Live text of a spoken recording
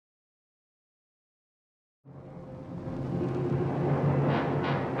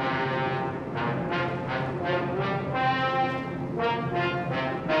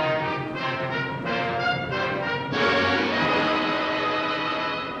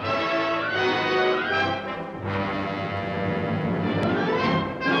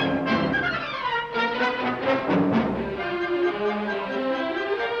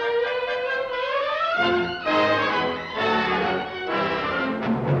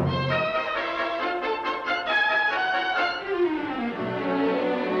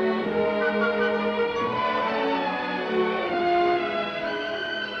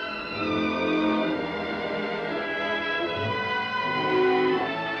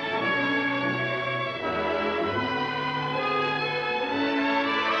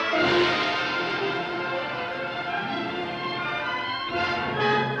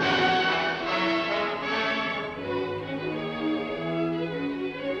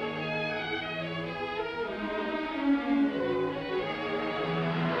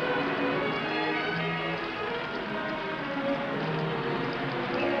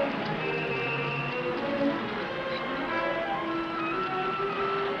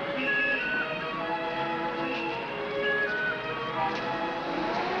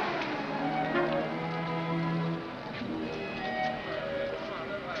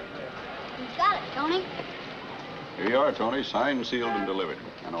are, Tony. Signed, sealed, and delivered.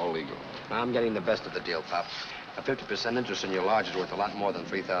 And all legal. I'm getting the best of the deal, Pop. A 50% interest in your lodge is worth a lot more than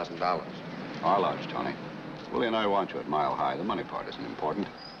 $3,000. Our lodge, Tony. Willie and I want you at Mile High. The money part isn't important.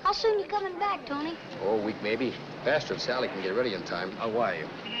 How soon you coming back, Tony? Oh, a week maybe. Faster if Sally can get ready in time. I'll wire you.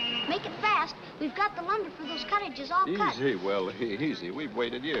 Make it fast. We've got the lumber for those cottages all cut. Easy, well, easy. We've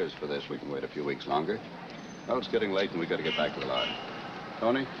waited years for this. We can wait a few weeks longer. Well, it's getting late and we've got to get back to the lodge.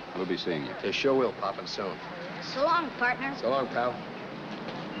 Tony, we'll be seeing you. They sure will, Pop, and soon. So long, partner. So long, pal.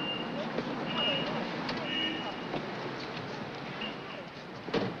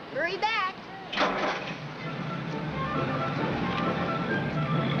 Hurry back.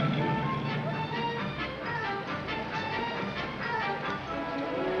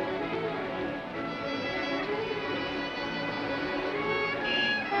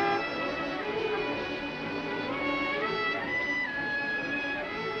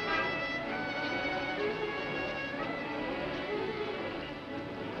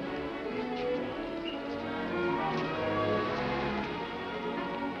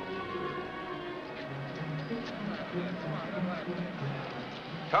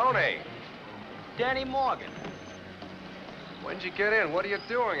 Tony! Danny Morgan. When'd you get in? What are you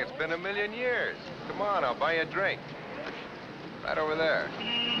doing? It's been a million years. Come on, I'll buy you a drink. Right over there.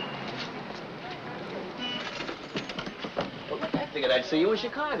 Well, look, I figured I'd see you in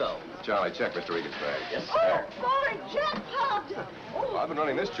Chicago. Charlie, check Mr. Regan's bag. Yes, sir. Sorry, jackpot! Well, I've been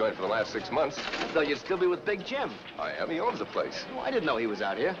running this joint for the last 6 months. I thought you'd still be with Big Jim. I am. He owns the place. Oh, I didn't know he was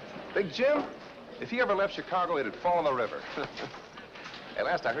out here. Big Jim? If he ever left Chicago, it'd fall in the river. Hey,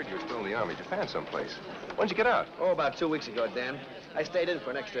 last I heard you were still in the Army, Japan someplace. When'd you get out? Oh, about 2 weeks ago, Dan. I stayed in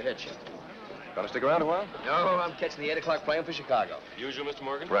for an extra hitch. Gonna stick around a while? No, I'm catching the 8 o'clock plane for Chicago. Usual, Mr.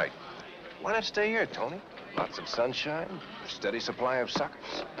 Morgan? Right. Why not stay here, Tony? Lots of sunshine, a steady supply of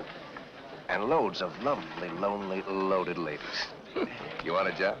suckers, and loads of lovely, lonely, loaded ladies. You want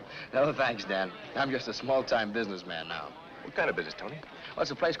a job? No, thanks, Dan. I'm just a small-time businessman now. What kind of business, Tony? Well,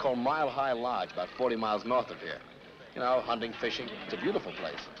 it's a place called Mile High Lodge, about 40 miles north of here. You know, hunting, fishing. It's a beautiful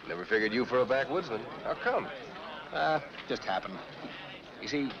place. Never figured you for a backwoodsman. How come? Just happened. You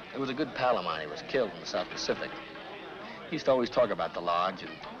see, there was a good pal of mine. He was killed in the South Pacific. He used to always talk about the lodge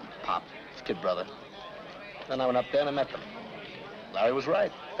and Pop, his kid brother. Then I went up there and I met them. Larry was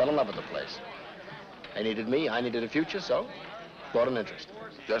right. Fell in love with the place. They needed me. I needed a future, so bought an interest.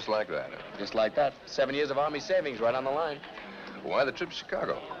 Just like that. Just like that. 7 years of Army savings right on the line. Why the trip to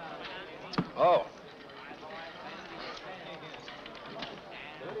Chicago? Oh.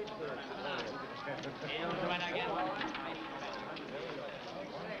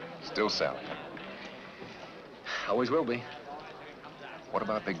 Still Sally. Always will be. What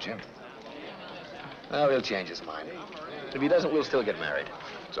about Big Jim? Oh, he'll change his mind. If he doesn't, we'll still get married.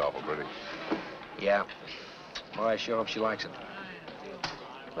 It's awful pretty. Yeah. Well, I sure hope she likes it.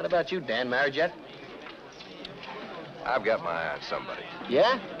 What about you, Dan? Married yet? I've got my eye on somebody.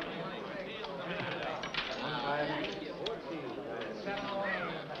 Yeah?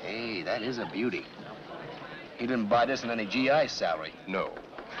 Hey, that is a beauty. He didn't buy this in any GI salary. No.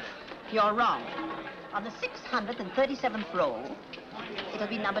 You're wrong. On the 637th roll, it'll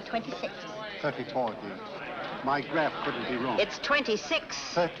be number 26. 34, dear. My graph couldn't be wrong. It's 26.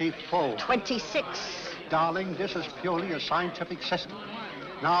 34. 26. Darling, this is purely a scientific system.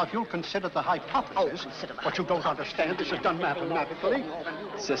 Now, if you'll consider the hypothesis, what you don't understand, this is done mathematically.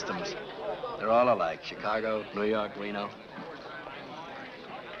 Systems. They're all alike. Chicago, New York, Reno.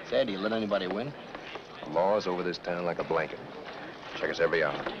 Say, do you let anybody win? The law's over this town like a blanket. Check us every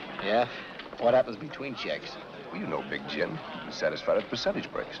hour. Yeah? What happens between checks? Well, you know Big Jim. He's satisfied with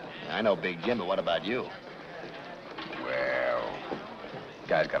percentage breaks. Yeah, I know Big Jim, but what about you? Well,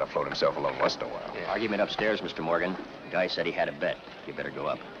 guy's got to float himself alone once in a while. Yeah, argument upstairs, Mr. Morgan. The guy said he had a bet. You better go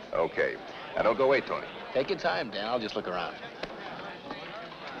up. Okay. Now, don't go wait, Tony. Take your time, Dan. I'll just look around.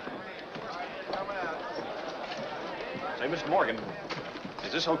 Say, Mr. Morgan,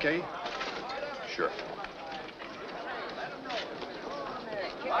 is this okay? Sure.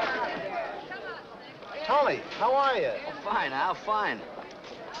 Tony, how are you? Oh, fine, Al, fine.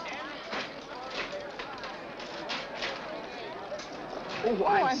 Oh,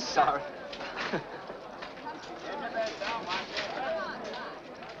 I'm sorry.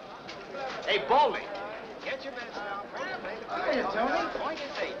 Hey, Baldy. Get your bets now. Hiya,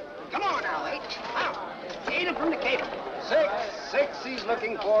 Tony. Come on now, 8. Now, 8 from the cable. 6. He's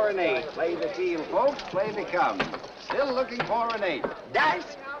looking for an 8. Play the teal, folks. Play they come. Still looking for an 8.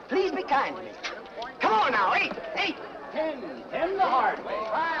 Dice, please be kind to me. Come on now, 8. 10 the hard way.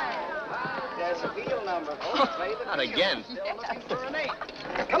 5. That's a field number, folks. Play the Not field. again. Still looking for an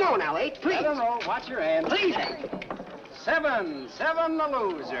 8. Come on now, 8, please. I don't know. Watch your hand. Please, 8. 7, the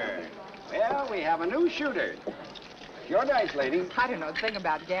loser. Well, we have a new shooter. Your dice, lady. I don't know a thing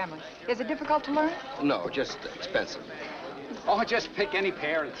about gambling. Is it difficult to learn? No, just expensive. Oh, just pick any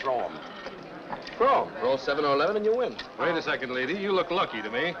pair and throw them. Throw 'em. Roll 7 or 11 and you win. Wait a second, lady. You look lucky to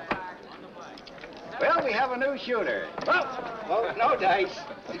me. Well, we have a new shooter. Oh, no dice.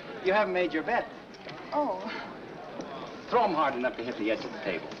 You haven't made your bet. Oh. Throw them hard enough to hit the edge of the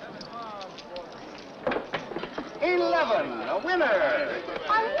table. 11, a winner.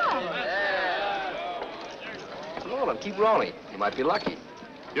 I won. Roll 'em. Keep rolling. You might be lucky.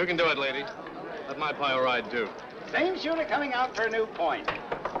 You can do it, lady. Let my pile ride, too. Same shooter coming out for a new point.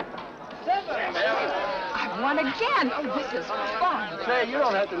 7. I won again. Oh, this is fun. Say, you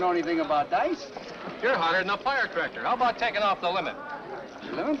don't have to know anything about dice. You're hotter than a firecracker. How about taking off the limit?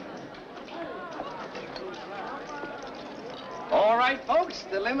 11. All right, folks,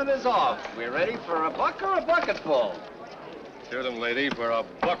 the limit is off. We're ready for a buck or a bucketful. Shoot 'em, lady, for a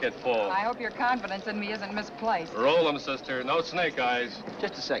bucketful. I hope your confidence in me isn't misplaced. Roll 'em, sister. No snake eyes.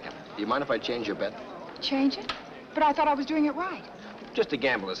 Just a second. Do you mind if I change your bet? Change it? But I thought I was doing it right. Just a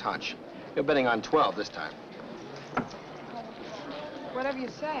gambler's hunch. You're betting on 12 this time. Whatever you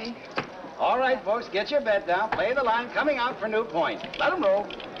say. All right, folks, get your bet down. Play the line coming out for new point. Let 'em roll.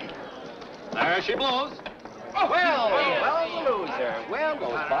 There she blows. Oh, well, the loser. Well,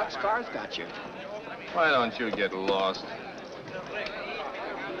 those boxcars got you. Why don't you get lost?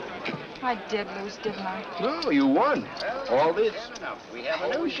 I did lose, didn't I? No, you won. All this. We have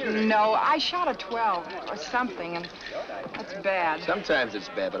a new shooter. No, I shot a 12 or something, and that's bad. Sometimes it's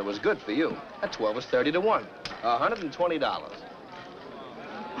bad, but it was good for you. That 12 is 30 to 1. $120.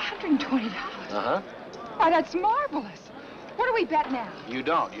 $120? Uh-huh. Why, that's marvelous. What do we bet now? You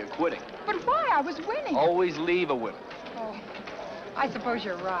don't. You're quitting. But why? I was winning. Always leave a winner. Oh, I suppose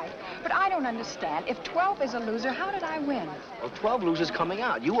you're right. But I don't understand. If 12 is a loser, how did I win? Well, 12 losers coming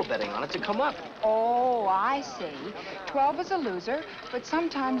out. You were betting on it to come up. Oh, I see. 12 is a loser, but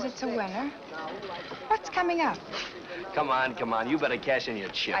sometimes it's a winner. What's coming up? Come on, come on. You better cash in your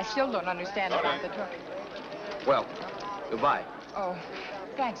chips. I still don't understand about the truck. Well, goodbye. Oh,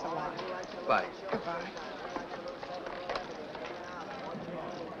 thanks a lot. Bye. Goodbye.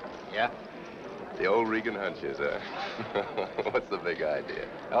 Yeah? The old Regan hunches, huh? What's the big idea?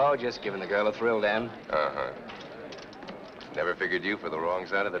 Oh, just giving the girl a thrill, Dan. Uh-huh. Never figured you for the wrong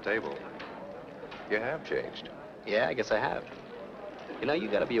side of the table. You have changed. Yeah, I guess I have. You know, you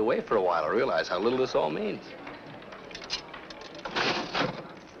gotta be away for a while to realize how little this all means.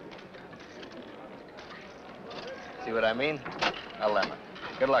 See what I mean? 11.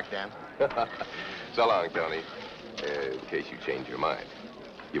 Good luck, Dan. So long, Tony. In case you change your mind.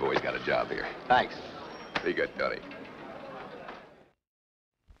 You've always got a job here. Thanks. Be good, Tony.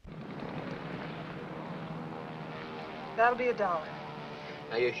 That'll be $1.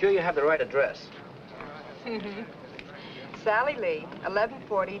 Now, you sure you have the right address? Mm-hmm. Sally Lee,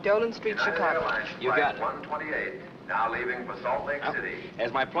 1140 Dolan Street, Chicago. You got it. 128, now leaving for Salt Lake City.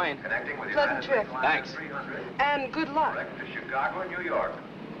 There's my plane. Connecting with Pleasant trip. Thanks. 300. And good luck. Direct to Chicago and New York.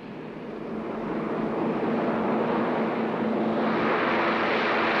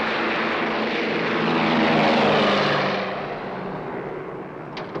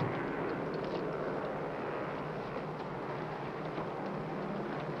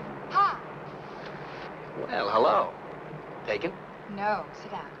 Well, hello. Taken? No,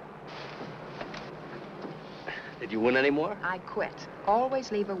 sit down. Did you win any more? I quit.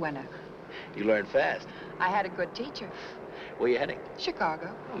 Always leave a winner. You learned fast. I had a good teacher. Where you heading?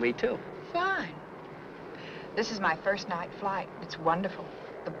 Chicago. Oh, me too. Fine. This is my first night flight. It's wonderful.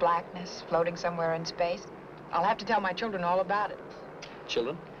 The blackness, floating somewhere in space. I'll have to tell my children all about it.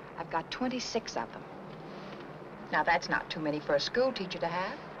 Children? I've got 26 of them. Now, that's not too many for a school teacher to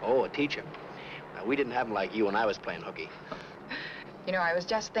have. Oh, a teacher. Now, we didn't have them like you when I was playing hooky. You know, I was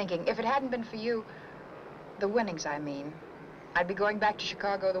just thinking, if it hadn't been for you, the winnings, I mean, I'd be going back to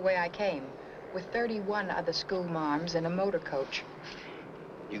Chicago the way I came, with 31 other school marms in a motor coach.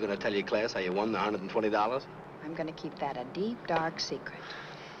 You gonna tell your class how you won the $120? I'm gonna keep that a deep, dark secret.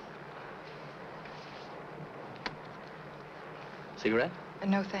 Cigarette?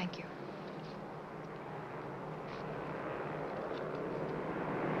 No, thank you.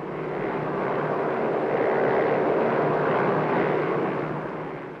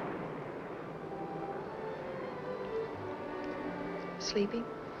 Sleeping?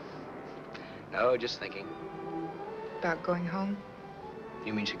 No, just thinking. About going home?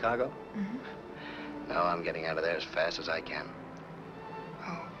 You mean Chicago? Mm-hmm. No, I'm getting out of there as fast as I can.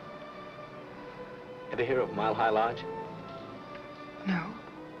 Oh, Ever hear of Mile High Lodge? no.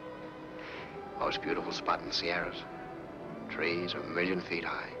 Most beautiful spot in the Sierras. Trees a million feet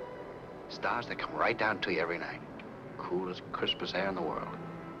high. Stars that come right down to you every night. Coolest, crispest air in the world.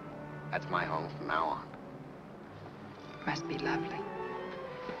 That's my home from now on. Must be lovely.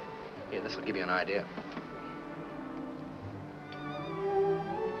 Here, this will give you an idea.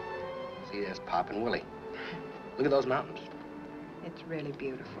 See, there's Pop and Willie. Look at those mountains. It's really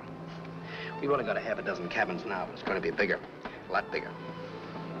beautiful. We've only got a half a dozen cabins now, but it's going to be bigger. A lot bigger.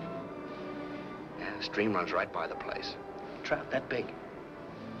 Yeah, the stream runs right by the place. Trout that big.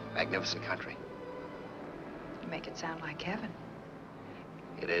 Magnificent country. You make it sound like heaven.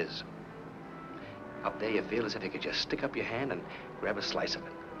 It is. Up there, you feel as if you could just stick up your hand and grab a slice of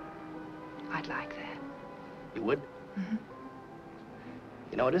it. I'd like that. You would? Mm-hmm.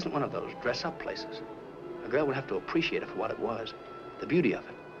 You know, it isn't one of those dress-up places. A girl would have to appreciate it for what it was. The beauty of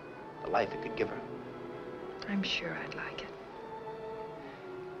it. The life it could give her. I'm sure I'd like it.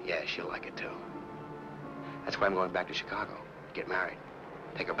 Yeah, she'll like it, too. That's why I'm going back to Chicago. Get married.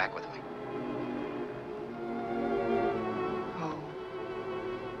 Take her back with me. Oh.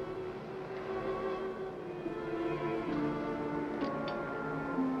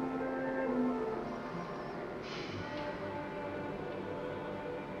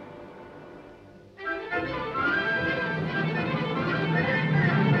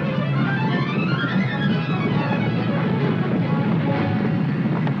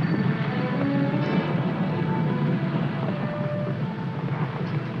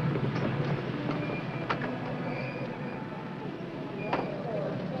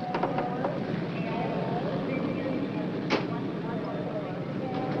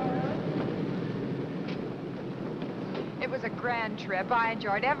 Trip. I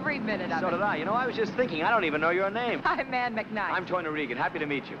enjoyed every minute of it. So did I. You know, I was just thinking, I don't even know your name. I'm Ann McKnight. I'm Tony Regan. Happy to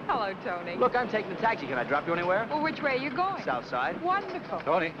meet you. Hello, Tony. Look, I'm taking a taxi. Can I drop you anywhere? Well, which way are you going? South side. Wonderful.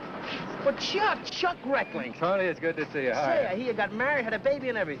 Tony. Well, Chuck Reckling. Tony, it's good to see you. Hi. Say, I hear you got married, had a baby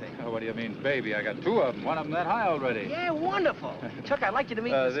and everything. Oh, what do you mean, baby? I got 2 of them. One of them that high already. Yeah, wonderful. Chuck, I'd like you to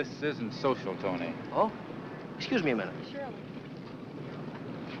meet This isn't social, Tony. Oh? Excuse me a minute. Sure.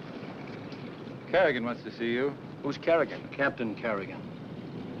 Kerrigan wants to see you. Who's Kerrigan? Captain Kerrigan.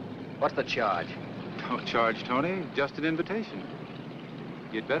 What's the charge? No charge, Tony. Just an invitation.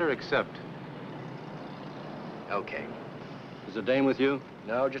 You'd better accept. Okay. Is the dame with you?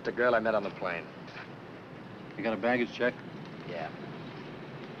 No, just a girl I met on the plane. You got a baggage check? Yeah.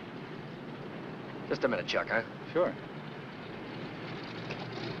 Just a minute, Chuck, huh? Sure.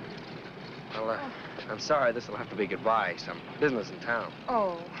 Well, I'm sorry this will have to be goodbye. Some business in town.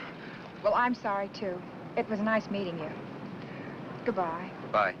 Oh, well, I'm sorry, too. It was nice meeting you. Goodbye.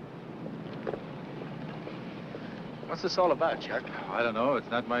 Goodbye. What's this all about, Chuck? I don't know. It's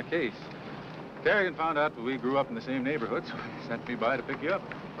not my case. Kerrigan found out that we grew up in the same neighborhood, so he sent me by to pick you up.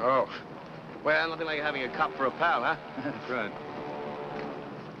 Oh. Well, nothing like having a cop for a pal, huh? That's right.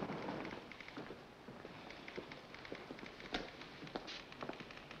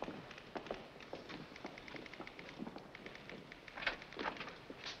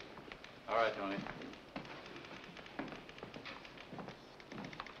 All right, Tony.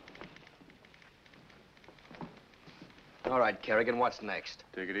 All right, Kerrigan, what's next?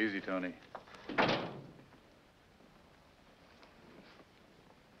 Take it easy, Tony.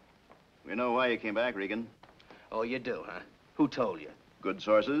 We know why you came back, Regan. Oh, you do, huh? Who told you? Good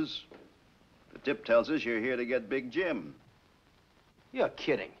sources. The tip tells us you're here to get Big Jim. You're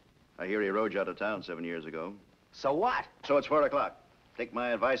kidding. I hear he rode you out of town 7 years ago. So what? So it's 4 o'clock. Take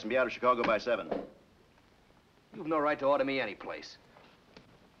my advice and be out of Chicago by 7. You've no right to order me any place.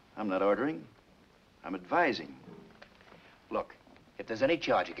 I'm not ordering. I'm advising. Look, if there's any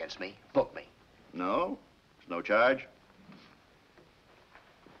charge against me, book me. No, there's no charge.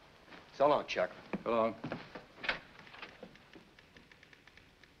 So long, Chuck. So long.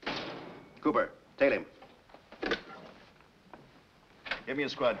 Cooper, tail him. Give me a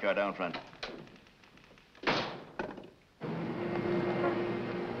squad car down front.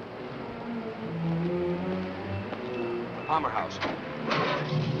 Palmer House.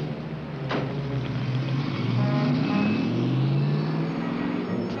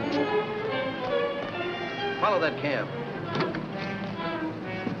 Follow that cab.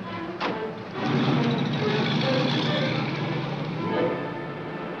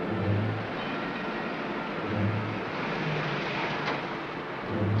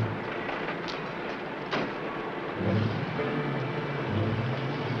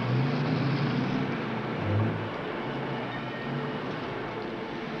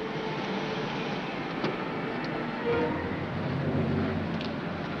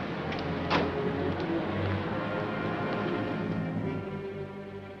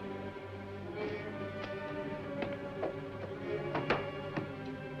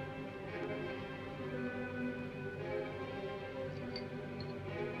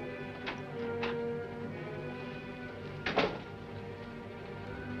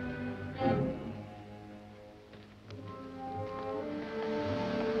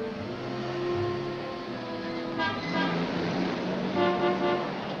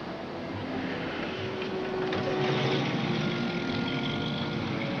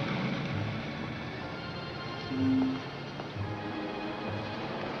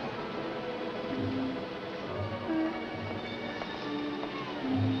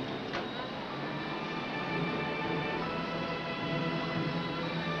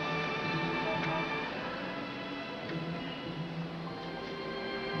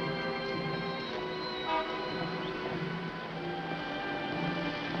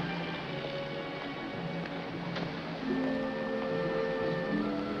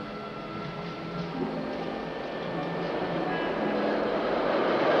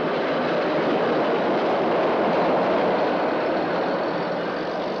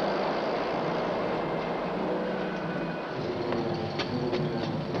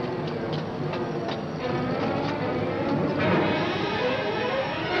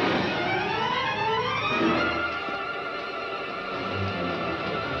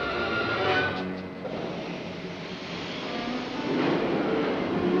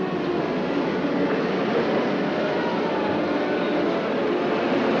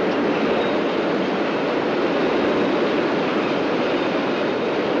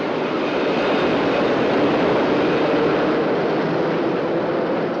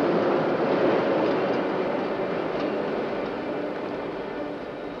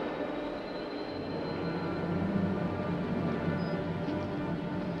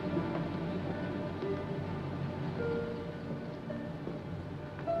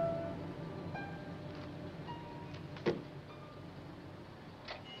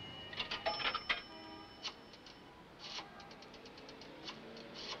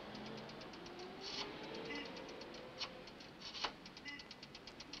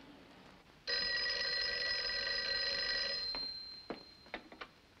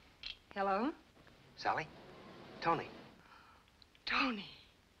 Hello? Sally? Tony. Tony.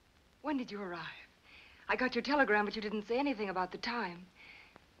 When did you arrive? I got your telegram, but you didn't say anything about the time.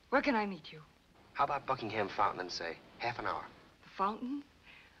 Where can I meet you? How about Buckingham Fountain in, say, half an hour? The fountain?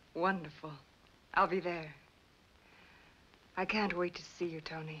 Wonderful. I'll be there. I can't wait to see you,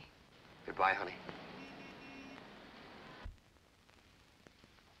 Tony. Goodbye, honey.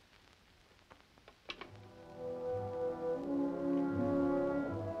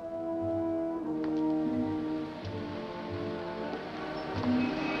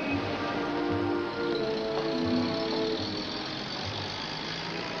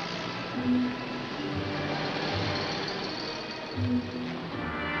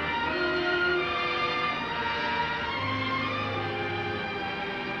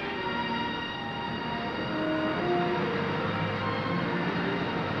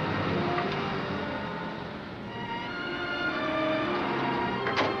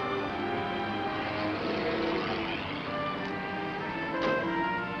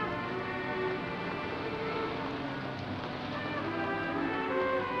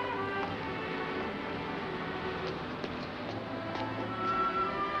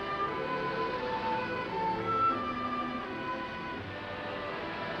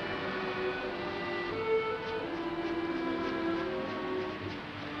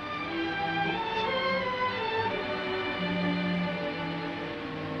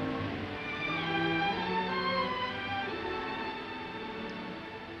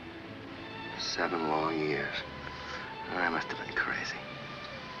 Seven long years. I must have been crazy.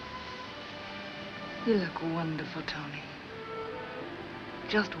 You look wonderful, Tony.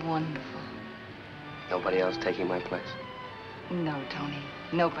 Just wonderful. Nobody else taking my place? No, Tony.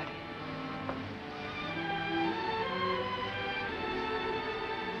 Nobody.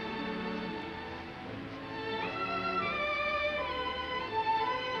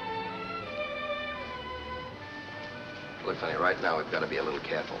 Look, honey, right now we've got to be a little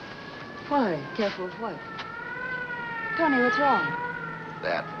careful. Why? Careful of what? Tony, what's wrong?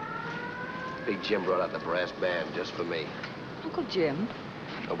 That. Big Jim brought out the brass band just for me. Uncle Jim?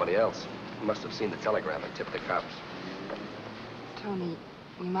 Nobody else. He must have seen the telegram and tipped the cops. Tony,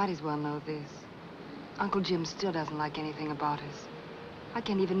 you might as well know this. Uncle Jim still doesn't like anything about us. I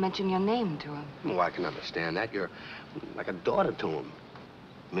can't even mention your name to him. Oh, I can understand that. You're like a daughter to him.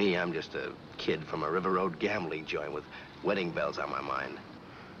 Me, I'm just a kid from a River Road gambling joint with wedding bells on my mind.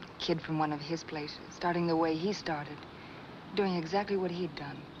 Kid from one of his places, starting the way he started, doing exactly what he'd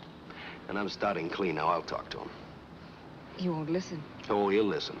done. And I'm starting clean now. I'll talk to him. He won't listen. Oh, he'll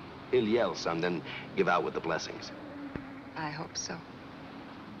listen. He'll yell some, then give out with the blessings. I hope so.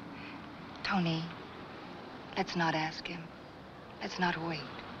 Tony, let's not ask him. Let's not wait.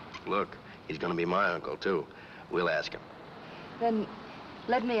 Look, he's gonna be my uncle, too. We'll ask him. Then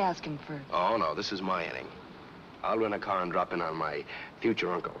let me ask him first. Oh, no, this is my inning. I'll rent a car and drop in on my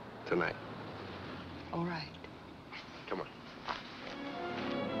future uncle tonight. All right. Come on.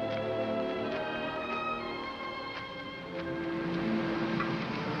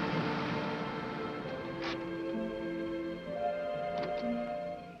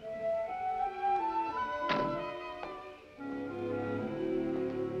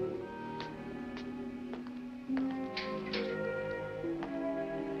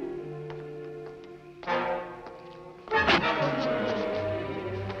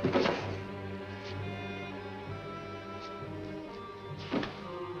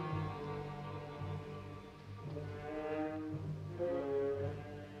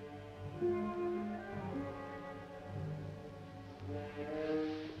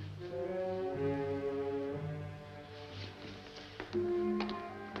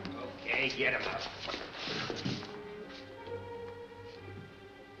 Get him up.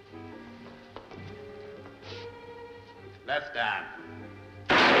 Left arm.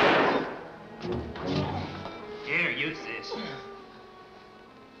 Here, use this.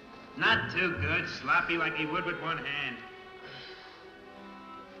 Not too good. Sloppy like he would with one hand.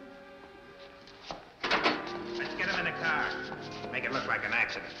 Let's get him in the car. Make it look like an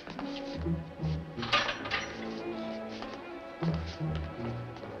accident.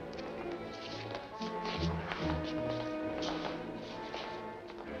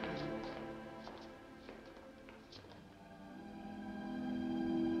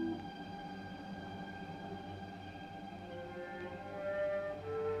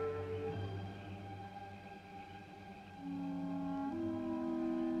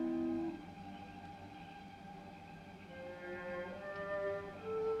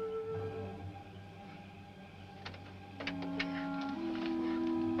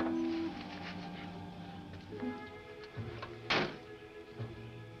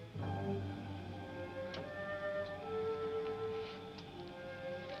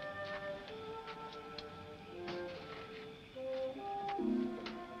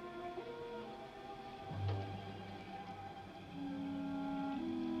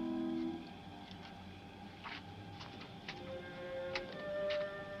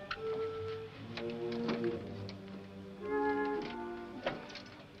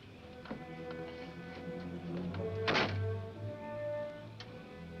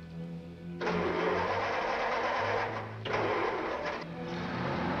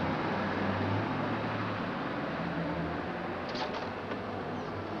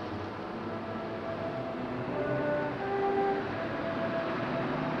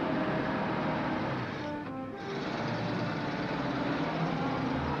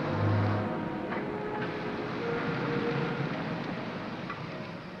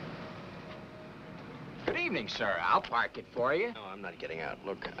 evening, sir. I'll park it for you. No, I'm not getting out.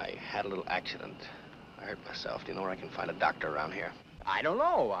 Look, I had a little accident. I hurt myself. Do you know where I can find a doctor around here? I don't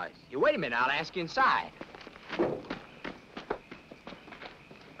know. You wait a minute. I'll ask you inside.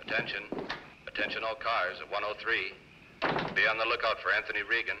 Attention. Attention all cars at 103. Be on the lookout for Anthony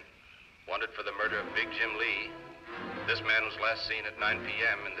Regan, wanted for the murder of Big Jim Lee. This man was last seen at 9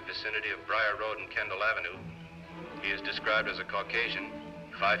 p.m. in the vicinity of Briar Road and Kendall Avenue. He is described as a Caucasian,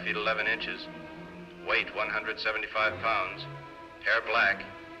 5 feet 11 inches, weight 175 pounds, hair black,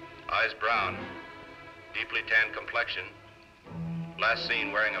 eyes brown, deeply tanned complexion. Last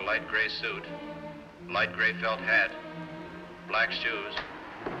seen wearing a light gray suit, light gray felt hat, black shoes,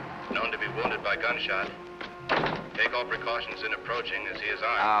 known to be wounded by gunshot. Take all precautions in approaching as he is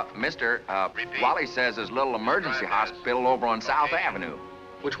armed. Mister, Wally says there's a little emergency hospital over on South Avenue.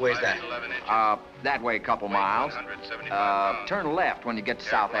 Which way's that? That way a couple miles. Turn left when you get to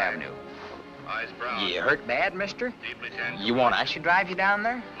South Avenue. Eyes brown. You hurt bad, mister? Deeply tanned. You want I should drive you down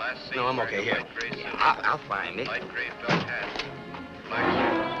there? No, I'm okay here. I'll find it. Light gray felt hat, black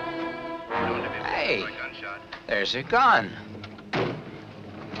shoes, known to be Hey, wounded by gunshot. there's a gun.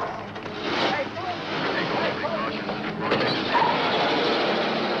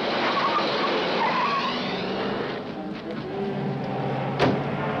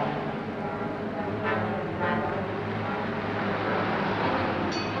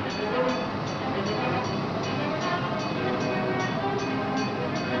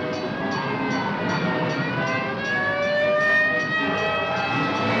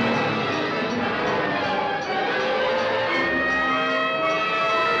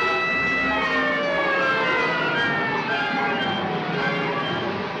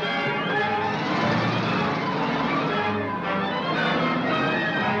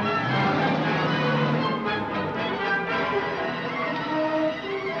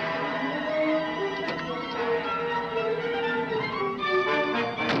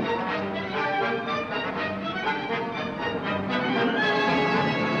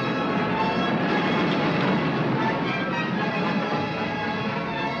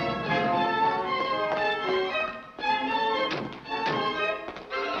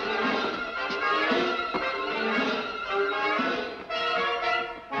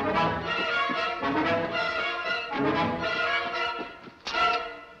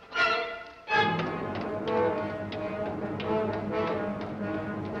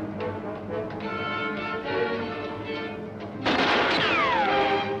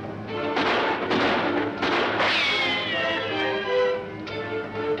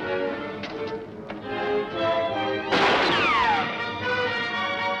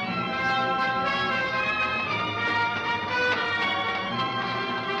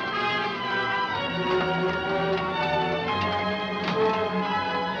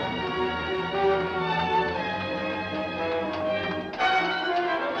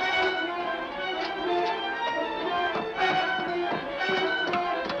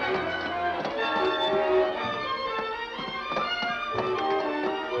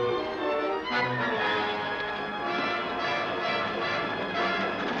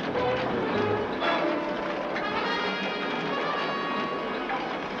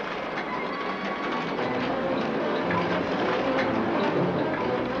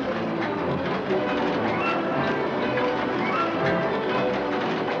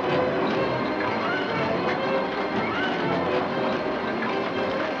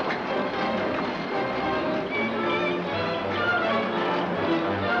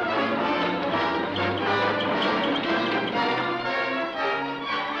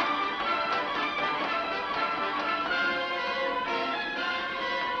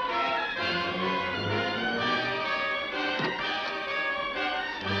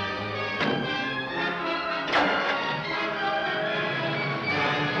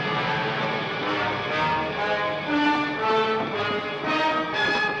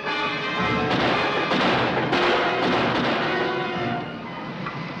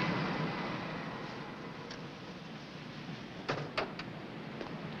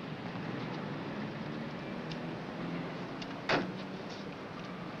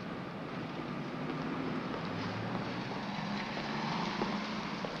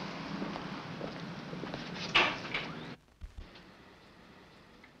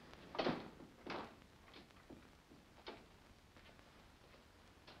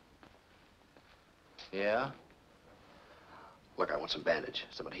 Yeah? Look, I want some bandage,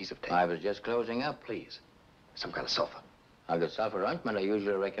 some adhesive tape. I was just closing up. Please. Some kind of sulfur. I've got sulfur ointment I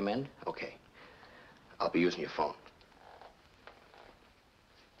usually recommend. Okay. I'll be using your phone.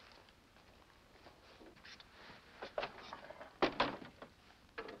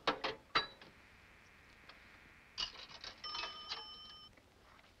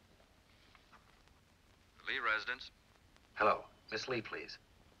 Lee residence. Hello. Miss Lee, please.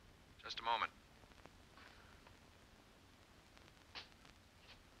 Just a moment.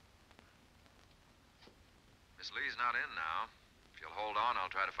 Miss Lee's not in now. If you'll hold on, I'll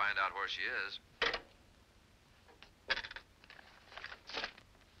try to find out where she is.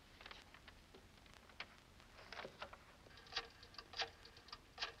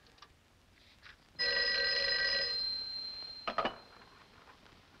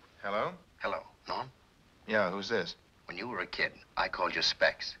 Hello? Hello. Norm? Yeah, who's this? When you were a kid, I called you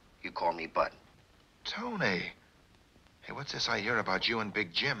Specs. You called me Bud. Tony. Hey, what's this I hear about you and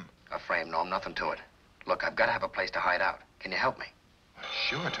Big Jim? A frame, Norm. Nothing to it. Look, I've got to have a place to hide out. Can you help me?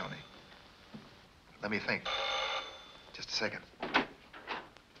 Sure, Tony. Let me think. Just a second.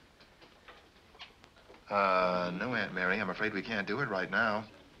 No, Aunt Mary. I'm afraid we can't do it right now.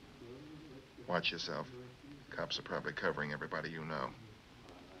 Watch yourself. Cops are probably covering everybody you know.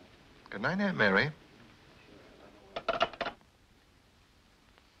 Good night, Aunt Mary.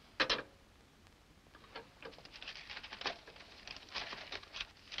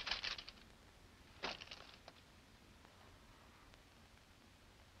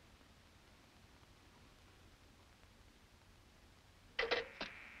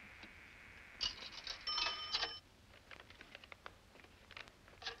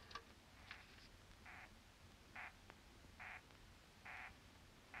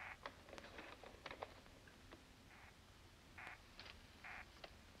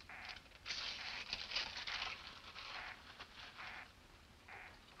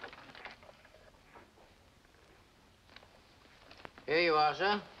 Here you are,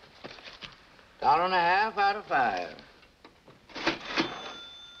 sir. $1.50 out of 5.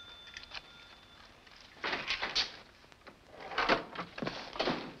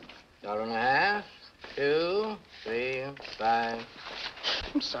 $1.50, 2, 3, 5.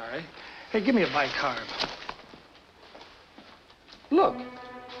 I'm sorry. Hey, give me a bicarb. Look.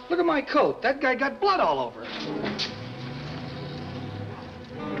 Look at my coat. That guy got blood all over it.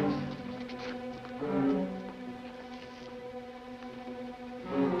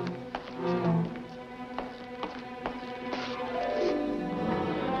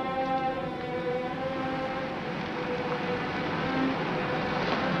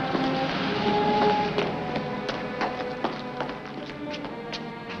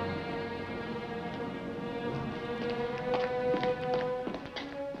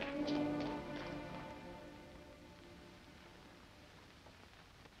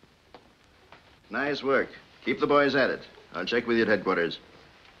 Nice work. Keep the boys at it. I'll check with you at headquarters.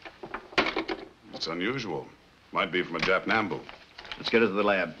 It's unusual. Might be from a Jap Nambu. Let's get it to the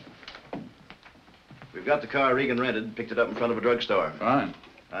lab. We've got the car Regan rented, picked it up in front of a drugstore. Fine.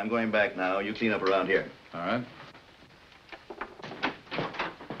 I'm going back now. You clean up around here. All right.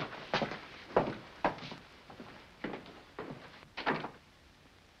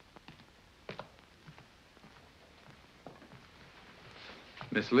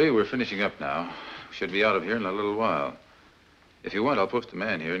 Miss Lee, we're finishing up now. We should be out of here in a little while. If you want, I'll post a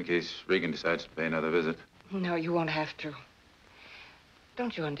man here in case Regan decides to pay another visit. No, you won't have to.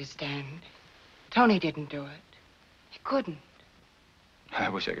 Don't you understand? Tony didn't do it. He couldn't. I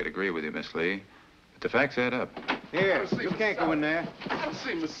wish I could agree with you, Miss Lee, but the facts add up. Here, you can't go in there. I'll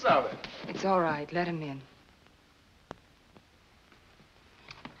see Miss Sally. It's all right. Let him in.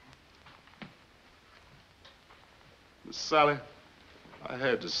 Miss Sally, I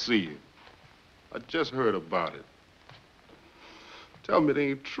had to see you. I just heard about it. Tell me it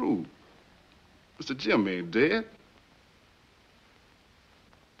ain't true. Mr. Jim ain't dead.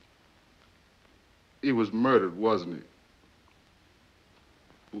 He was murdered, wasn't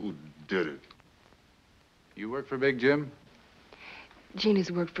he? Who did it? You work for Big Jim?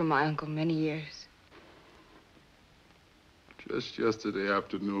 Gina's worked for my uncle many years. Just yesterday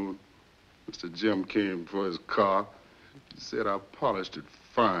afternoon, Mr. Jim came for his car. He said I polished it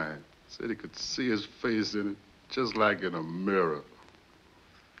fine. Said he could see his face in it, just like in a mirror.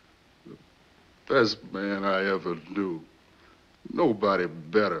 The best man I ever knew. Nobody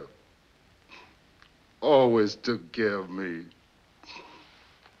better. Always took care of me.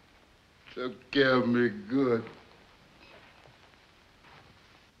 Took care of me good.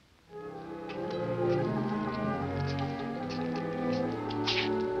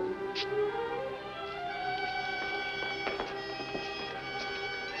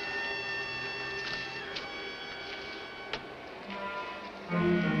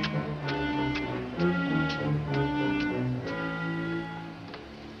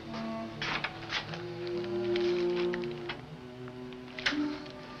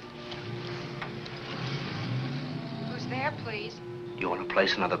 Who's there, please? You want to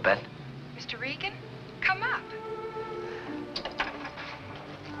place another bet? Mr. Regan? Come up.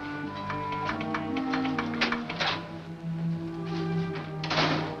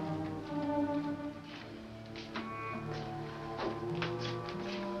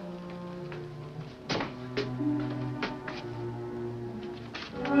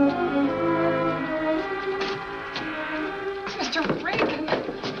 Mr. Regan.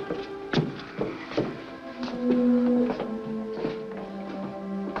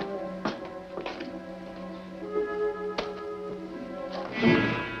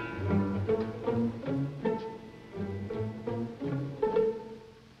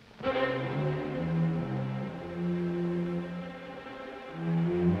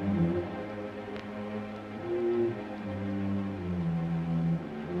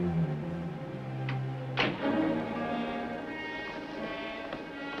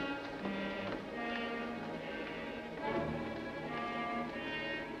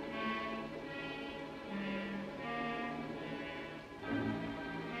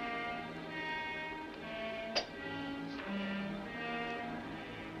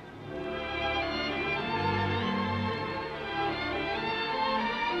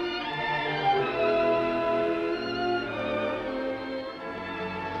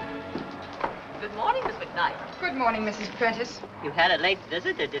 Good morning, Miss McKnight. Good morning, Mrs. Prentice. You had a late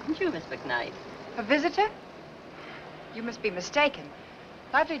visitor, didn't you, Miss McKnight? A visitor? You must be mistaken.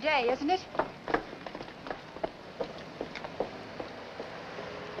 Lovely day, isn't it?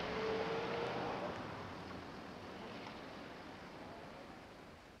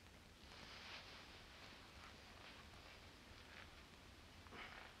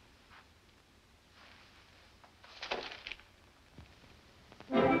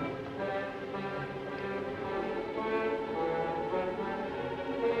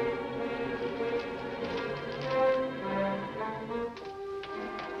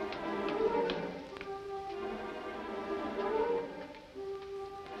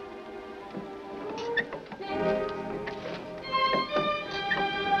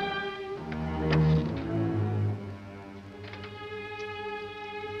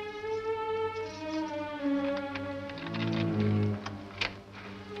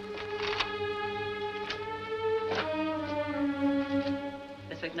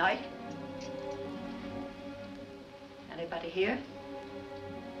 Miss McKnight? Anybody here?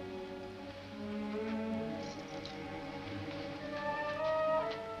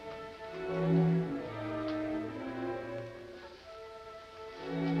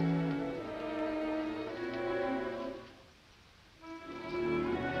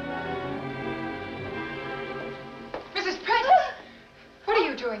 Mrs. Prentice! What are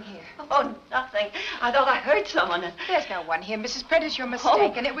you doing here? Oh, nothing. I thought I heard someone. There's no one here, Mrs. Prentice. You're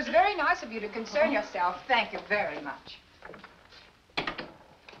mistaken. It was very nice of you to concern yourself. Thank you very much.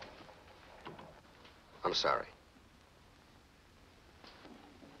 I'm sorry.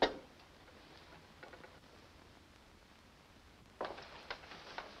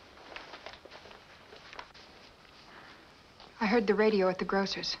 I heard the radio at the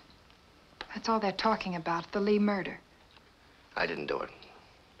grocer's. That's all they're talking about, the Lee murder. I didn't do it.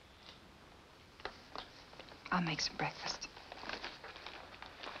 I'll make some breakfast.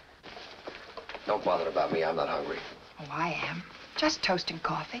 Don't bother about me. I'm not hungry. Oh, I am. Just toast and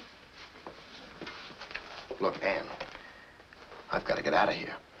coffee. Look, Ann, I've got to get out of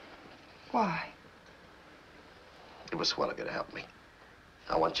here. Why? It was swell of you to help me.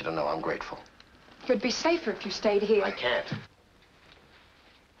 I want you to know I'm grateful. You'd be safer if you stayed here. I can't.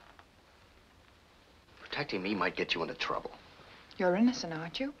 Protecting me might get you into trouble. You're innocent,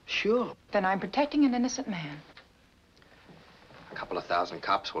 aren't you? Sure. Then I'm protecting an innocent man. A couple of thousand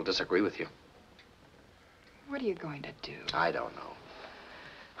cops will disagree with you. What are you going to do? I don't know.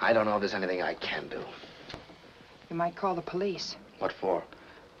 I don't know if there's anything I can do. You might call the police. What for?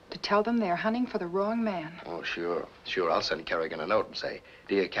 To tell them they're hunting for the wrong man. Oh, sure. Sure, I'll send Kerrigan a note and say,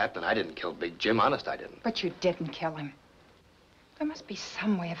 "Dear Captain, I didn't kill Big Jim. Honest, I didn't." But you didn't kill him. There must be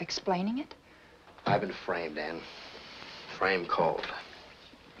some way of explaining it. I've been framed, Ann. Framed cold.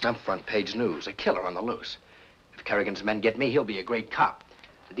 I'm front page news, a killer on the loose. If Kerrigan's men get me, he'll be a great cop.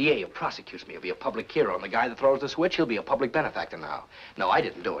 The DA who prosecutes me will be a public hero, and the guy that throws the switch, he'll be a public benefactor now. No, I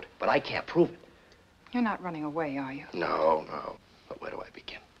didn't do it, but I can't prove it. You're not running away, are you? No, no. But where do I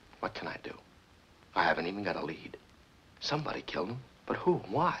begin? What can I do? I haven't even got a lead. Somebody killed him, but who?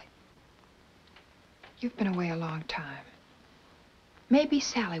 Why? You've been away a long time. Maybe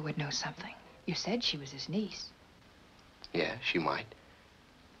Sally would know something. You said she was his niece. Yeah, she might.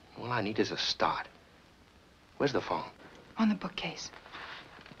 All I need is a start. Where's the phone? On the bookcase.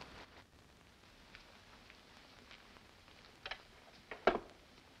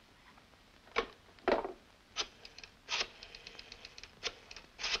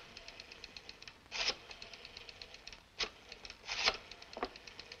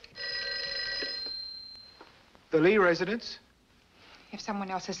 The Lee residence? If someone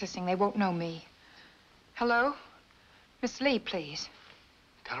else is listening, they won't know me. Hello? Miss Lee, please.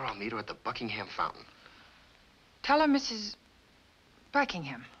 Tell her I'll meet her at the Buckingham Fountain. Tell her Mrs.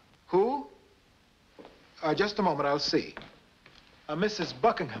 Buckingham. Who? Just a moment, I'll see. Mrs.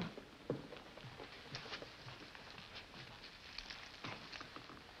 Buckingham.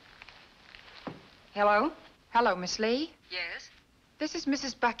 Hello? Hello, Miss Lee. Yes? This is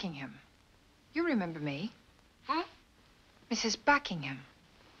Mrs. Buckingham. You remember me? Who? Mrs. Buckingham.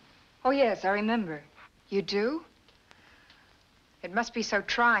 Oh, yes, I remember. You do? It must be so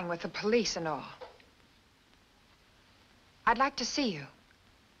trying with the police and all. I'd like to see you.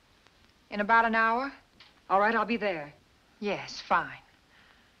 In about an hour? All right, I'll be there. Yes, fine.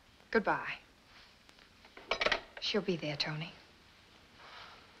 Goodbye. She'll be there, Tony.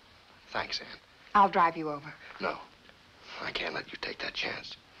 Thanks, Ann. I'll drive you over. No, I can't let you take that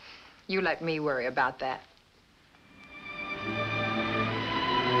chance. You let me worry about that.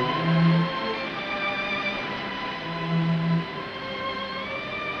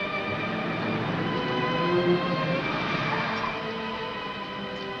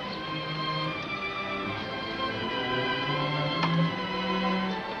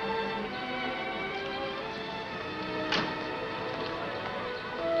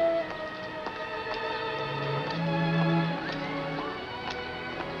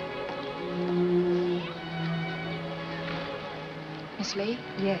 Miss Lee?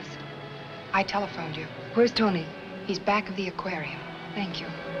 Yes. I telephoned you. Where's Tony? He's back of the aquarium. Thank you.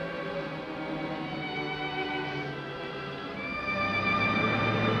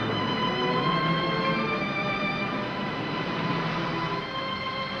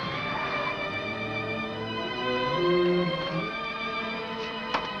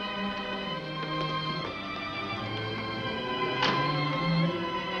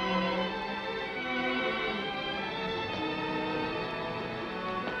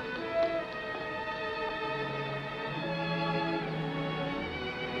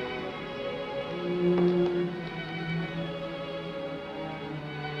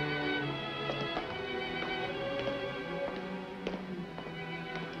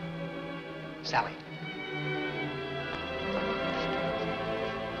 Sally.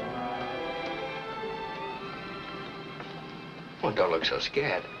 Well, don't look so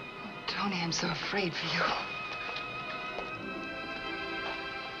scared. Tony, I'm so afraid for you.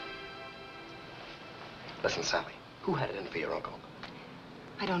 Listen, Sally, who had it in for your uncle?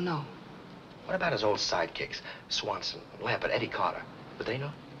 I don't know. What about his old sidekicks? Swanson, Lampert, Eddie Carter. Would they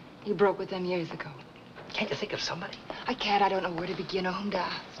know? He broke with them years ago. Can't you think of somebody? I can't. I don't know where to begin or whom to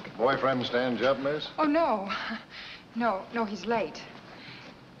ask. Boyfriend stand up, miss? Oh, no. No, he's late.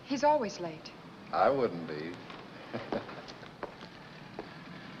 He's always late. I wouldn't be.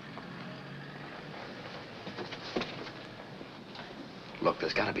 Look,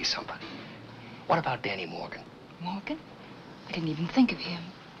 there's got to be somebody. What about Danny Morgan? Morgan? I didn't even think of him.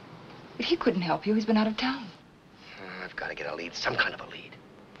 If he couldn't help you, he's been out of town. I've got to get a lead, some kind of a lead.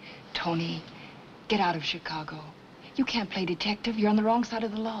 Tony, get out of Chicago. You can't play detective. You're on the wrong side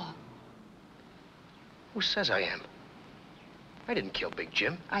of the law. Who says I am? I didn't kill Big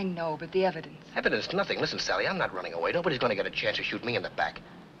Jim. I know, but the evidence. Evidence, nothing. Listen, Sally, I'm not running away. Nobody's going to get a chance to shoot me in the back.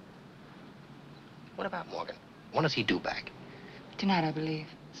 What about Morgan? When does he due back? Tonight, I believe.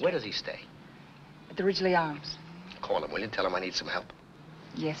 Where does he stay? At the Ridgely Arms. Call him, will you? Tell him I need some help.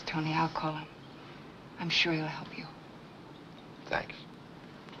 Yes, Tony, I'll call him. I'm sure he'll help you. Thanks.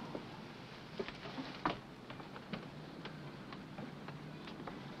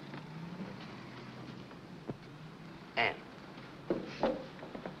 Ann.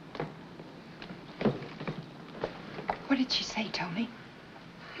 What did she say, Tony?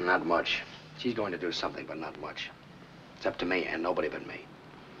 Not much. She's going to do something, but not much. It's up to me and nobody but me.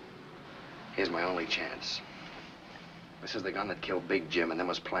 Here's my only chance. This is the gun that killed Big Jim and then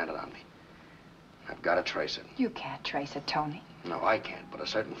was planted on me. I've got to trace it. You can't trace it, Tony. No, I can't, but a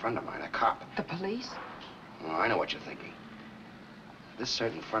certain friend of mine, a cop. The police? Oh, I know what you're thinking. This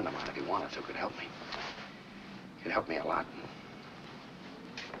certain friend of mine, if he wanted to, could help me. He'd help me a lot.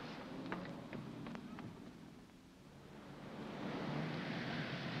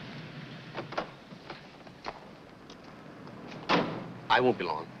 I won't be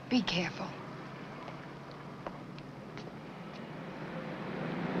long. Be careful.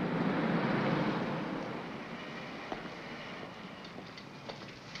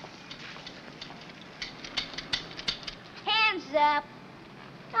 Hands up.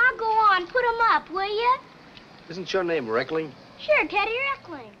 Now go on, put 'em up, will you? Isn't your name Reckling? Sure, Teddy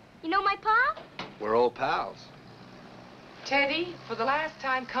Reckling. You know my pa? We're old pals. Teddy, for the last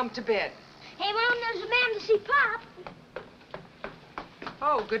time, come to bed. Hey, Mom, there's a man to see Pop.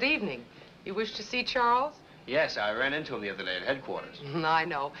 Oh, good evening. You wish to see Charles? Yes, I ran into him the other day at headquarters. I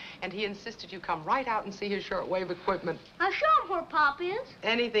know. And he insisted you come right out and see his shortwave equipment. I'll show him where Pop is.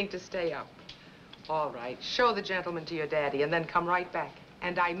 Anything to stay up. All right. Show the gentleman to your daddy and then come right back.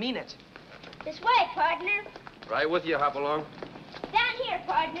 And I mean it. This way, partner. Right with you, Hopalong. Down here,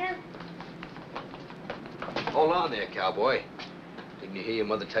 partner. Hold on there, cowboy. Didn't you hear your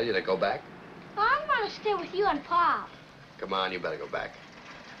mother tell you to go back? Oh, I want to stay with you and Pop. Come on, you better go back.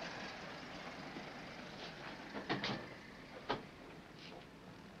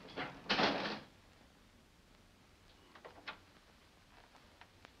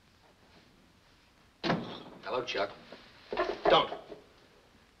 Hello, Chuck. Don't.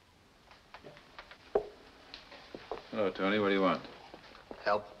 Hello, Tony. What do you want?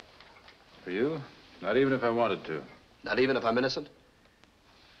 Help. For you? Not even if I wanted to. Not even if I'm innocent?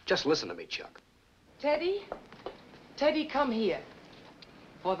 Just listen to me, Chuck. Teddy? Teddy, come here.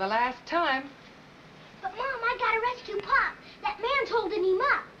 For the last time. But, Mom, I gotta rescue Pop. That man's holding him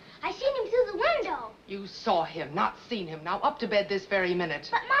up. I seen him through the window. You saw him, not seen him. Now up to bed this very minute.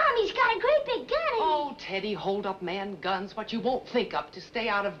 But, Mom, he's got a great big gun in Oh, Teddy, hold up, man. Guns, what you won't think of to stay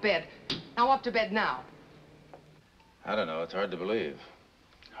out of bed. Now up to bed now. I don't know. It's hard to believe.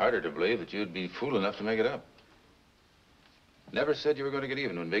 Harder to believe that you'd be fool enough to make it up. Never said you were going to get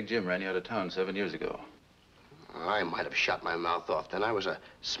even when Big Jim ran you out of town 7 years ago. I might have shut my mouth off then. I was a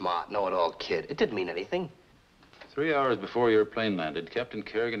smart, know-it-all kid. It didn't mean anything. 3 hours before your plane landed, Captain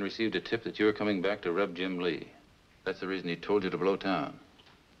Kerrigan received a tip that you were coming back to rub Jim Lee. That's the reason he told you to blow town.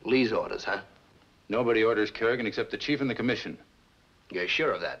 Lee's orders, huh? Nobody orders Kerrigan except the chief and the commission. You're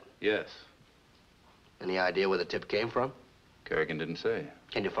sure of that? Yes. Any idea where the tip came from? Kerrigan didn't say.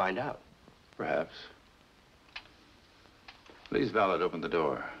 Can you find out? Perhaps. Lee's valet opened the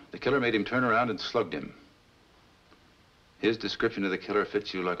door. The killer made him turn around and slugged him. His description of the killer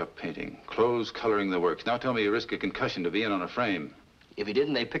fits you like a painting. Clothes coloring the works. Now tell me you risk a concussion to be in on a frame. If he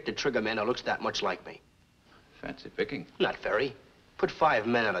didn't, they picked a trigger man who looks that much like me. Fancy picking. Not very. Put 5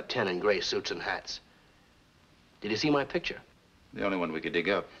 men out of 10 in gray suits and hats. Did you see my picture? The only one we could dig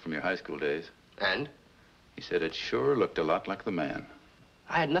up from your high school days. And? He said it sure looked a lot like the man.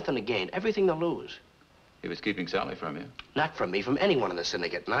 I had nothing to gain, everything to lose. He was keeping Sally from you. Not from me, from anyone in the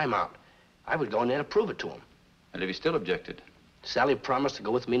syndicate, and I'm out. I would go in there to prove it to him. And if he still objected? Sally promised to go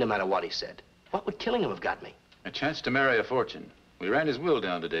with me no matter what he said. What would killing him have got me? A chance to marry a fortune. We ran his will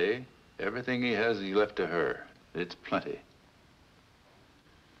down today. Everything he has, he left to her. It's plenty.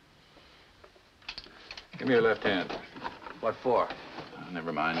 Give me your left hand. What for? Oh,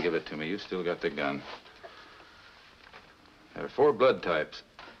 never mind. Give it to me. You still got the gun. There are 4 blood types.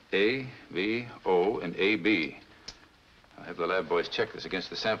 A, B, O, and AB. I'll have the lab boys check this against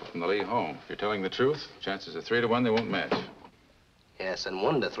the sample from the Lee home. If you're telling the truth, chances are 3 to 1 they won't match. Yes, and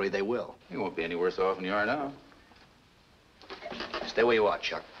 1 to 3 they will. You won't be any worse off than you are now. Stay where you are,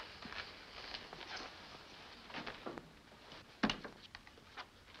 Chuck.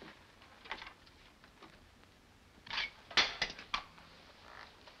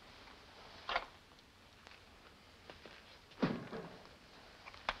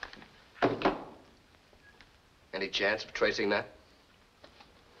 Any chance of tracing that?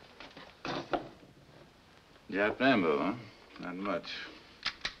 Jap ammo, huh? Not much.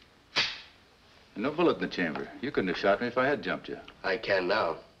 And no bullet in the chamber. You couldn't have shot me if I had jumped you. I can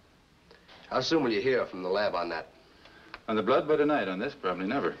now. How soon will you hear from the lab on that? On the blood by tonight. On this, probably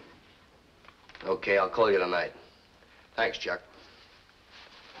never. Okay, I'll call you tonight. Thanks, Chuck.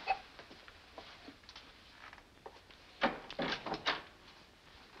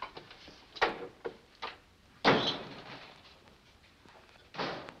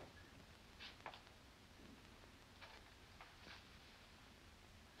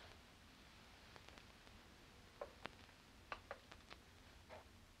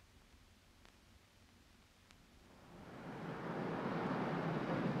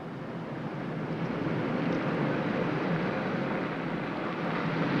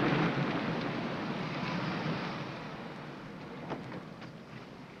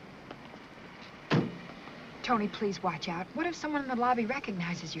 Tony, please watch out. What if someone in the lobby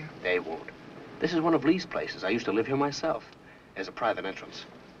recognizes you? They won't. This is one of Lee's places. I used to live here myself. There's a private entrance.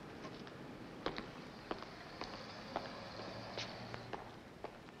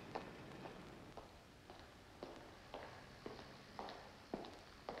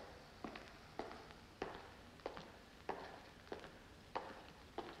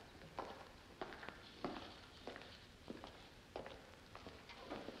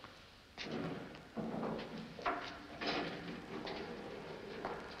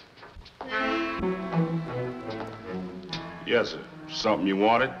 Yes, sir. Something you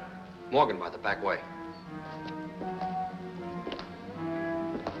wanted? Morgan by the back way.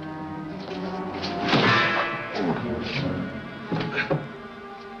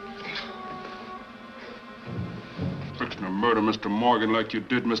 Fixing to murder Mr. Morgan like you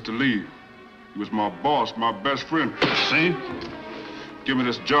did Mr. Lee. He was my boss, my best friend. See? Give me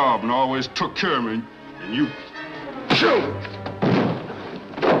this job and always took care of me. And you... Shoot!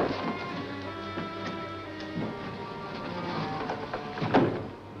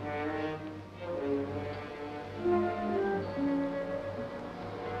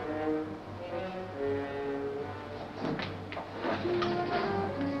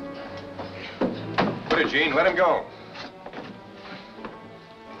 Gene, let him go.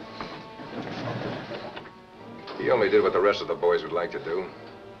 He only did what the rest of the boys would like to do,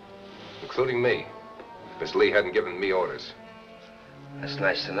 including me. Miss Lee hadn't given me orders. That's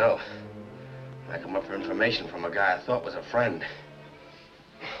nice to know. I come up for information from a guy I thought was a friend.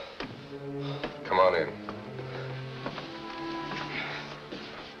 Come on in.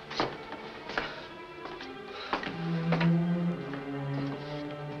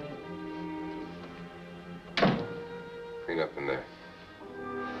 Clean up in there.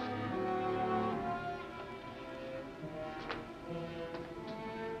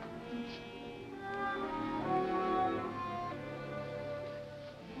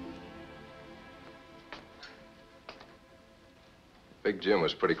 Big Jim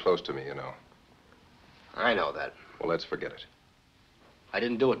was pretty close to me, you know. I know that. Well, let's forget it. I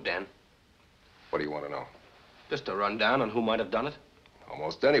didn't do it, Dan. What do you want to know? Just a rundown on who might have done it.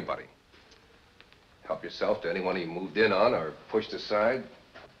 Almost anybody. Help yourself to anyone he moved in on or pushed aside.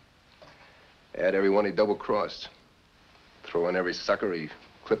 Add everyone he double-crossed. Throw in every sucker he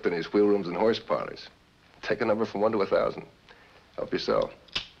clipped in his wheel rooms and horse parlors. Take a number from 1 to 1,000. Help yourself.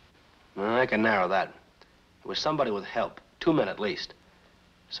 Well, I can narrow that. It was somebody with help. 2 men at least.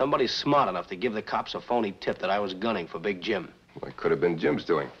 Somebody smart enough to give the cops a phony tip that I was gunning for Big Jim. Well, it could have been Jim's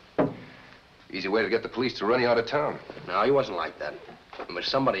doing. Easy way to get the police to run you out of town. No, he wasn't like that. It was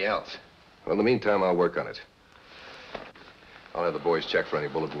somebody else. Well, in the meantime, I'll work on it. I'll have the boys check for any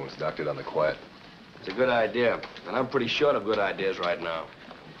bullet wounds doctored on the quiet. It's a good idea, and I'm pretty short of good ideas right now.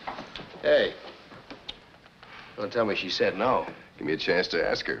 Hey, don't tell me she said no. Give me a chance to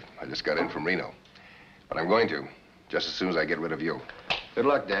ask her. I just got in from Reno. But I'm going to, just as soon as I get rid of you. Good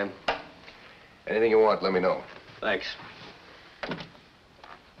luck, Dan. Anything you want, let me know. Thanks.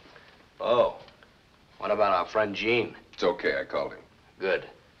 Oh, what about our friend Gene? It's okay, I called him. Good.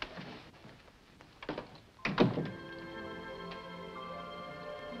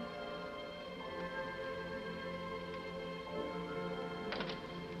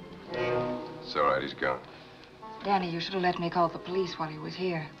 It's all right, he's gone. Danny, you should have let me call the police while he was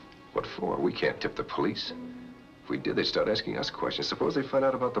here. What for? We can't tip the police. If we did, they'd start asking us questions. Suppose they find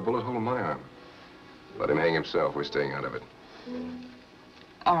out about the bullet hole in my arm. Let him hang himself. We're staying out of it.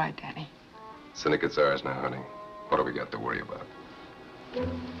 All right, Danny. Syndicate's ours now, honey. What have we got to worry about?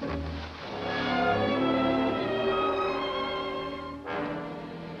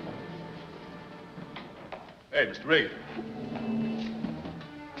 Hey, Mr. Reagan.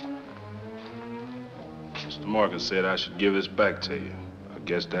 Mr. Morgan said I should give this back to you. I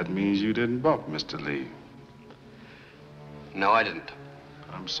guess that means you didn't bump Mr. Lee. No, I didn't.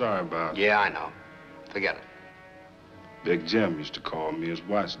 I'm sorry about it. Yeah, I know. Forget it. Big Jim used to call me his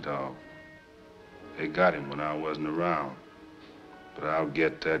watchdog. They got him when I wasn't around. But I'll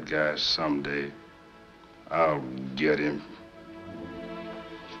get that guy someday. I'll get him.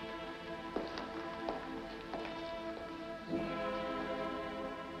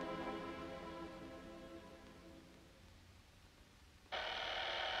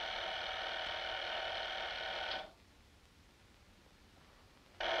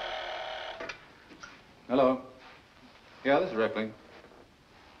 Hello. Yeah, this is Reckling.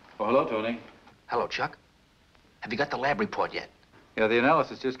 Oh, hello, Tony. Hello, Chuck. Have you got the lab report yet? Yeah, the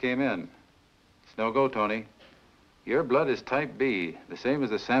analysis just came in. It's no go, Tony. Your blood is type B, the same as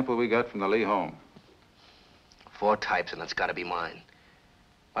the sample we got from the Lee home. 4 types, and it's got to be mine.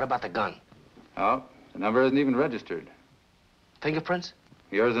 What about the gun? Oh, the number isn't even registered. Fingerprints?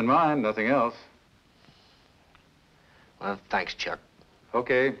 Yours and mine, nothing else. Well, thanks, Chuck.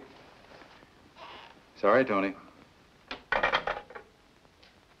 Okay. Sorry, Tony.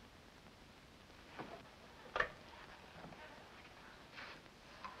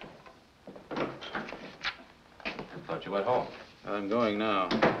 Thought you went home. I'm going now.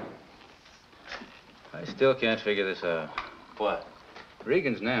 I still can't figure this out. What?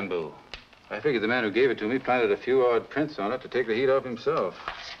 Regan's Nambu. I figured the man who gave it to me planted a few odd prints on it to take the heat off himself.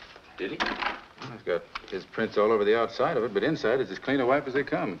 Did he? I've got his prints all over the outside of it, but inside it's as clean a wipe as they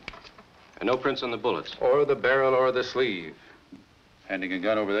come. And no prints on the bullets. Or the barrel or the sleeve. Handing a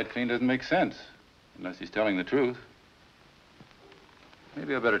gun over that clean doesn't make sense, unless he's telling the truth.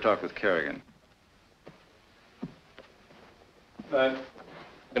 Maybe I better talk with Kerrigan. Good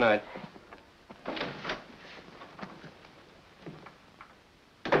night.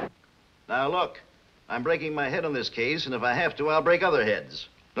 Now, look, I'm breaking my head on this case, and if I have to, I'll break other heads.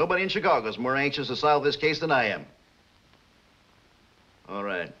 Nobody in Chicago is more anxious to solve this case than I am. All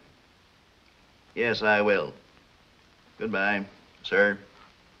right. Yes, I will. Goodbye, sir.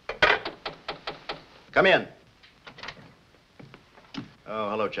 Come in. Oh,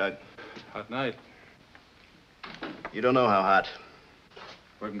 hello, Chuck. Hot night. You don't know how hot.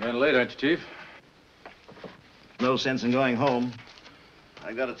 Working kind of late, aren't you, Chief? No sense in going home.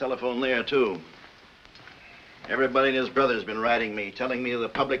 I got a telephone there, too. Everybody and his brother's been writing me, telling me the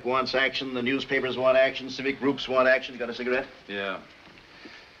public wants action, the newspapers want action, civic groups want action. Got a cigarette? Yeah.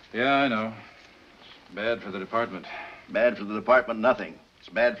 Yeah, I know. It's bad for the department. Bad for the department, nothing. It's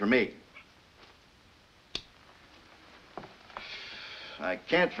bad for me. I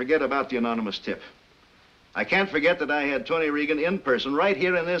can't forget about the anonymous tip. I can't forget that I had Tony Regan in person right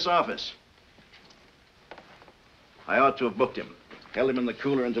here in this office. I ought to have booked him. Held him in the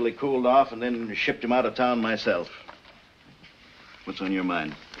cooler until he cooled off and then shipped him out of town myself. What's on your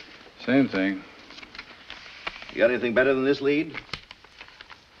mind? Same thing. You got anything better than this lead?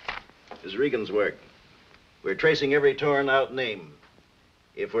 This is Regan's work. We're tracing every torn-out name.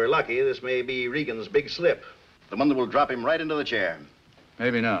 If we're lucky, this may be Regan's big slip. The one that will drop him right into the chair.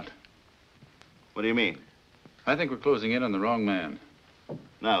 Maybe not. What do you mean? I think we're closing in on the wrong man.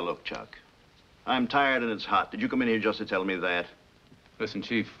 Now, look, Chuck. I'm tired and it's hot. Did you come in here just to tell me that? Listen,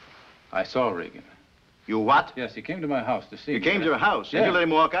 Chief, I saw Regan. You what? Yes, he came to my house to see me. You came to your house? Yeah. Did you let him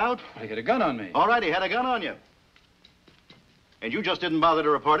walk out? He had a gun on me. All right, he had a gun on you. And you just didn't bother to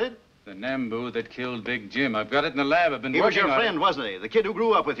report it? The Nambu that killed Big Jim. I've got it in the lab. I've been He was working your on friend, it. wasn't he? The kid who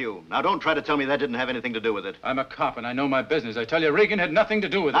grew up with you. Now, don't try to tell me that didn't have anything to do with it. I'm a cop, and I know my business. I tell you, Regan had nothing to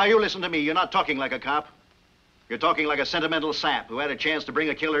do with it. Now, you listen to me. You're not talking like a cop. You're talking like a sentimental sap who had a chance to bring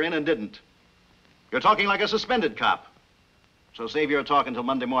a killer in and didn't. You're talking like a suspended cop. So save your talk until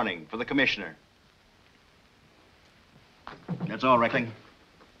Monday morning for the commissioner. That's all, Reckling.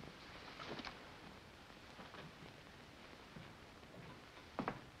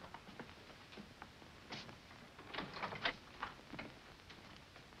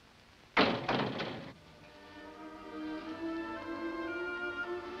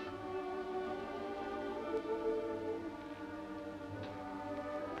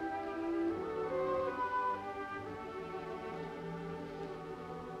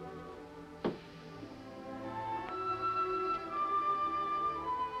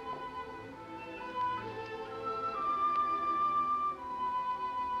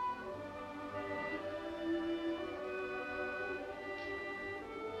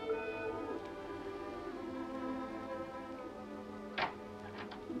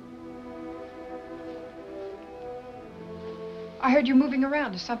 I heard you moving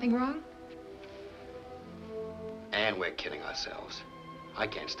around. Is something wrong? And we're kidding ourselves. I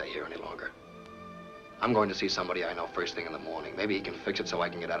can't stay here any longer. I'm going to see somebody I know first thing in the morning. Maybe he can fix it so I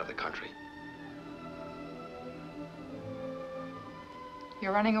can get out of the country.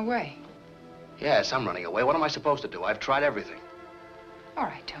 You're running away. Yes, I'm running away. What am I supposed to do? I've tried everything. All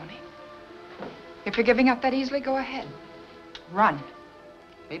right, Tony. If you're giving up that easily, go ahead. Run.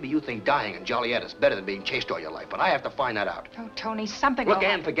 Maybe you think dying in Joliet is better than being chased all your life, but I have to find that out. Oh, Tony, something Look, will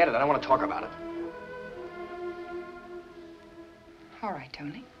Ann, forget it. I don't want to talk about it. All right,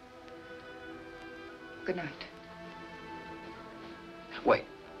 Tony. Good night. Wait.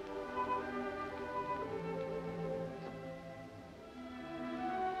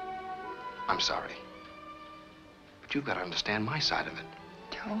 I'm sorry. But you've got to understand my side of it.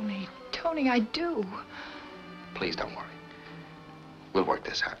 Tony, I do. Please don't worry. We'll work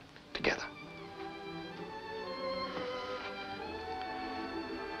this out together.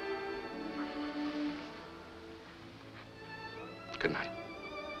 Good night.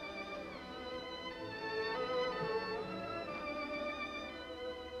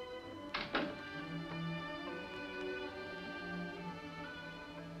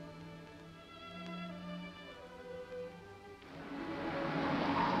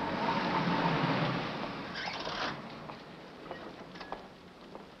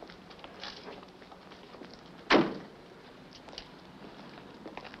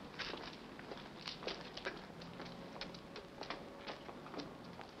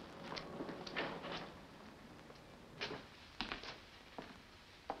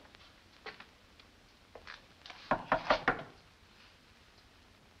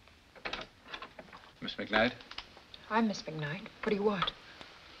 Miss McKnight. I'm Miss McKnight. What do you want?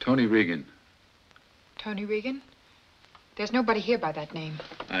 Tony Regan. Tony Regan? There's nobody here by that name.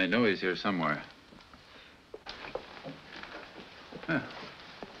 I know he's here somewhere. Huh.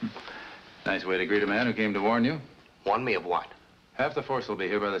 Nice way to greet a man who came to warn you. Warn me of what? Half the force will be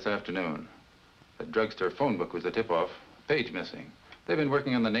here by this afternoon. The drugstore phone book was the tip-off. Page missing. They've been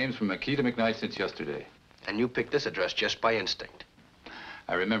working on the names from McKee to McKnight since yesterday. And you picked this address just by instinct.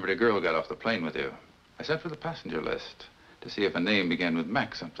 I remembered a girl who got off the plane with you. I sent for the passenger list to see if a name began with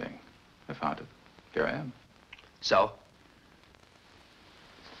Mac something. I found it. Here I am. So?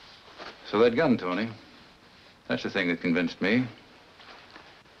 So that gun, Tony. That's the thing that convinced me.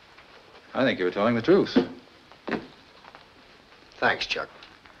 I think you were telling the truth. Thanks, Chuck.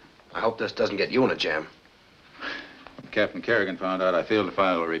 I hope this doesn't get you in a jam. When Captain Kerrigan found out I failed to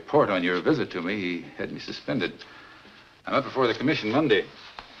file a report on your visit to me, he had me suspended. I'm up before the commission Monday.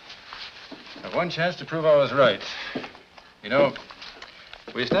 I have one chance to prove I was right. You know,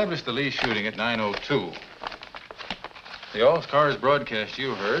 we established the Lee shooting at 9:02. The all-cars broadcast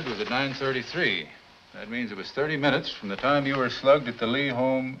you heard was at 9:33. That means it was 30 minutes from the time you were slugged at the Lee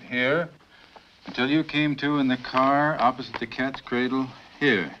home here until you came to in the car opposite the Cat's Cradle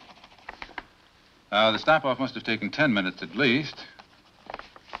here. The stop-off must have taken 10 minutes at least.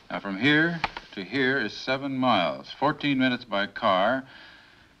 Now, from here to here is 7 miles, 14 minutes by car,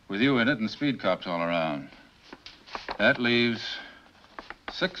 with you in it and speed cops all around. That leaves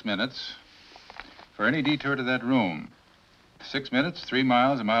 6 minutes for any detour to that room. 6 minutes, 3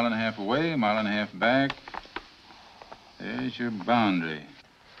 miles, 1.5 miles away, 1.5 miles back. There's your boundary.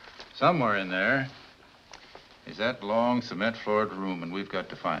 Somewhere in there is that long cement-floored room, and we've got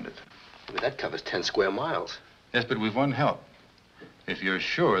to find it. Well, that covers 10 square miles. Yes, but we've one help. If you're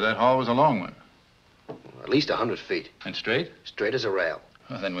sure that hall was a long one. Well, at least 100 feet. And straight? Straight as a rail.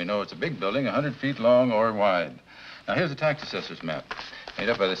 Well, then we know it's a big building, 100 feet long or wide. Now, here's the tax assessor's map, made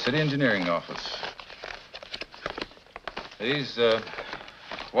up by the city engineering office. These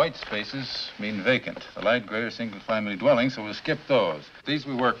white spaces mean vacant. The light gray are single-family dwellings, so we'll skip those. These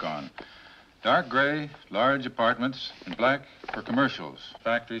we work on. Dark gray, large apartments, and black for commercials,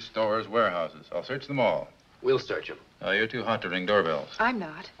 factories, stores, warehouses. I'll search them all. We'll search them. Oh, you're too hot to ring doorbells. I'm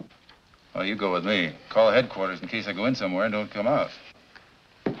not. Oh, you go with me. Call headquarters in case I go in somewhere and don't come out.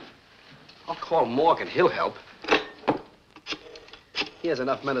 I'll call Morgan. He'll help. He has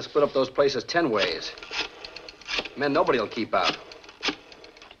enough men to split up those places 10 ways. Men nobody will keep out.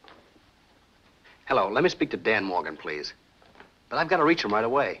 Hello, let me speak to Dan Morgan, please. But I've got to reach him right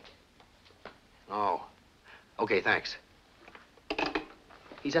away. Oh. Okay, thanks.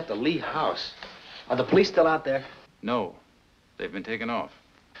 He's at the Lee house. Are the police still out there? No. They've been taken off.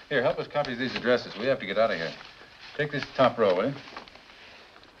 Here, help us copy these addresses. We have to get out of here. Take this top row, will you?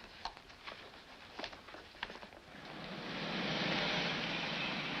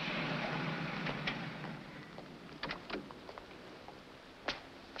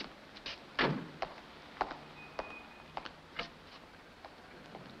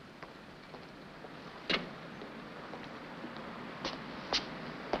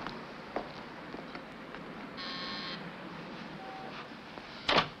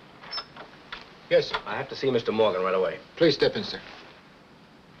 Yes, sir. I have to see Mr. Morgan right away. Please step in, sir.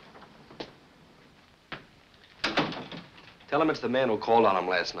 Tell him it's the man who called on him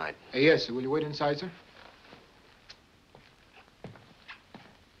last night. Yes, sir. Will you wait inside, sir?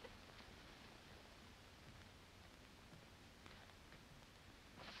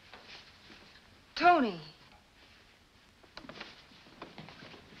 Tony.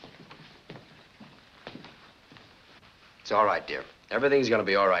 It's all right, dear. Everything's gonna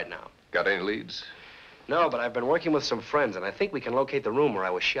be all right now. Got any leads? No, but I've been working with some friends, and I think we can locate the room where I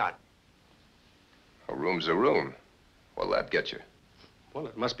was shot. A room's a room. What'll that get you? Well,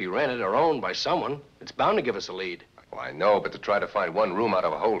 it must be rented or owned by someone. It's bound to give us a lead. Well, I know, but to try to find one room out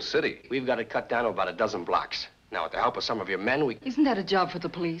of a whole city. We've got it cut down to about a dozen blocks. Now, with the help of some of your men, we... Isn't that a job for the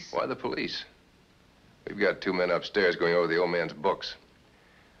police? Why the police? We've got 2 men upstairs going over the old man's books.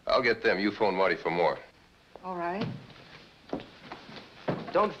 I'll get them. You phone Marty for more. All right.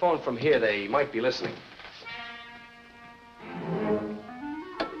 Don't phone from here. They might be listening.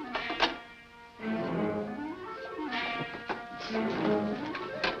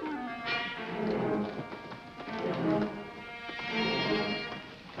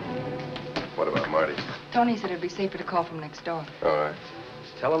 What about Marty? Tony said it'd be safer to call from next door. All right.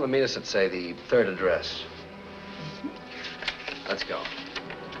 Tell them to meet us at, say, the 3rd address. Let's go.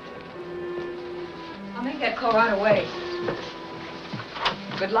 I'll make that call right away.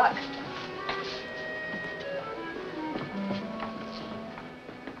 Good luck.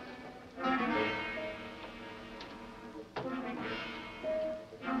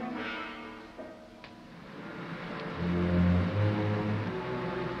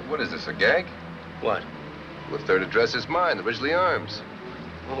 What is this, a gag? What? The third address is mine, the Ridgely Arms.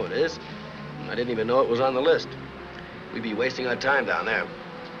 Oh, it is? I didn't even know it was on the list. We'd be wasting our time down there.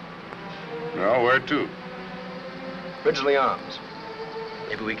 No, where to? Ridgely Arms.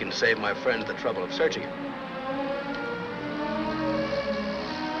 Maybe we can save my friends the trouble of searching it.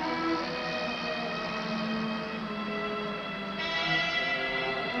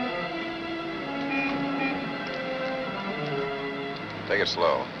 Take it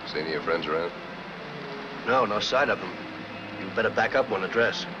slow. See any of your friends around? No, no sight of them. You better back up one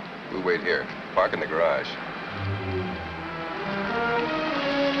address. We'll wait here. Park in the garage.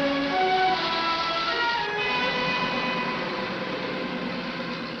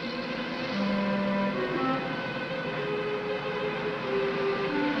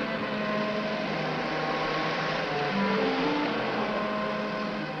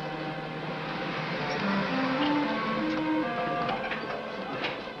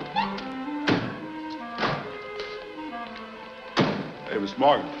 Hey, Miss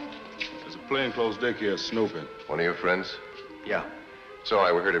Morgan, there's a plainclothes dick here snooping. One of your friends? Yeah. It's all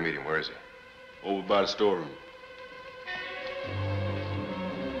right, we're here to meet him. Where is he? Over by the storeroom.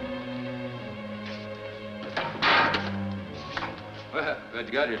 Well, glad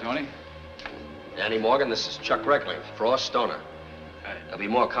you got here, Tony. Danny Morgan, this is Chuck Reckling, Frost Stoner. There'll be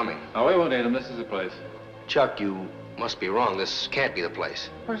more coming. Oh, we won't need him. This is the place. Chuck, you must be wrong. This can't be the place.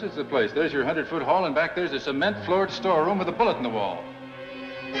 Of course it's the place. There's your 100-foot hall, and back there's a cement-floored storeroom with a bullet in the wall.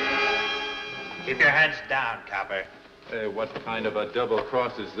 Keep your hands down, copper. Hey, what kind of a double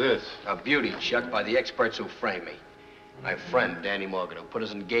cross is this? A beauty, Chuck, by the experts who framed me. My friend, Danny Morgan, who put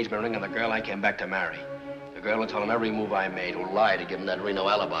his engagement ring on the girl I came back to marry. The girl who told him every move I made, who lied to give him that Reno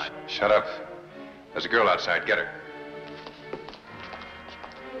alibi. Shut up. There's a girl outside. Get her.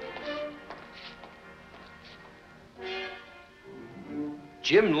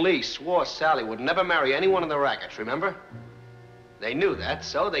 Jim Lee swore Sally would never marry anyone in the rackets, remember? They knew that,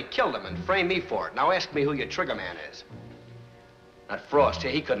 so they killed him and framed me for it. Now ask me who your trigger man is. Not Frost,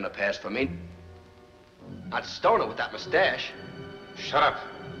 he couldn't have passed for me. Not Stoner with that mustache. Shut up.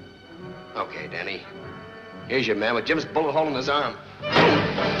 Okay, Danny. Here's your man with Jim's bullet hole in his arm.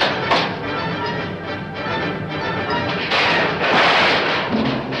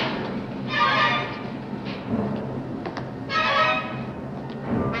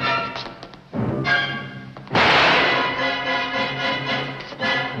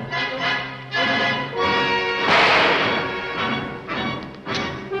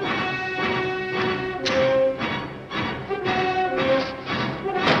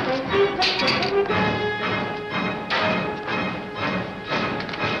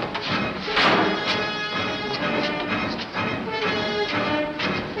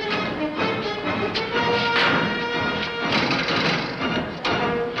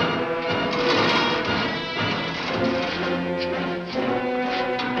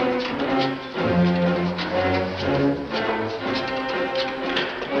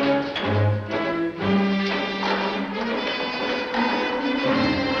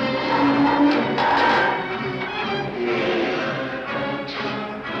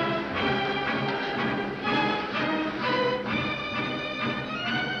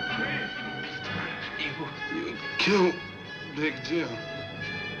 Kill Big Jim.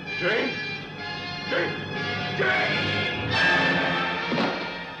 Jane? Jane?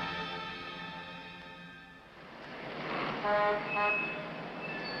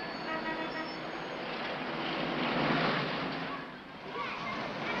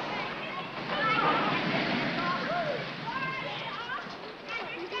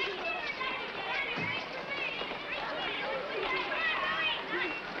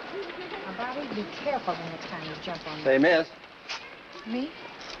 Be careful the next time you jump on Say, miss, me.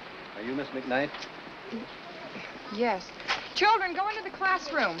 are you Miss McKnight? Yes. Children, go into the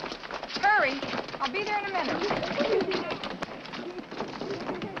classroom. Hurry. I'll be there in a minute.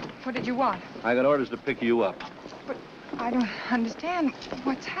 What did you want? I got orders to pick you up. But I don't understand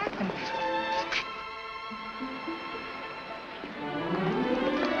what's happened.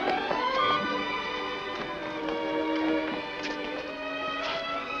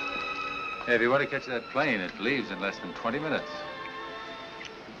 Hey, if you want to catch that plane, it leaves in less than 20 minutes.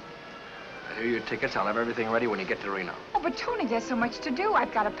 Here are your tickets. I'll have everything ready when you get to Reno. Oh, but Tony, there's so much to do.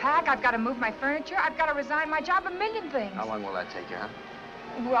 I've got to pack. I've got to move my furniture. I've got to resign my job. A million things. How long will that take you, huh?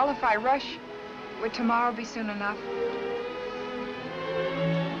 Well, if I rush, would tomorrow be soon enough?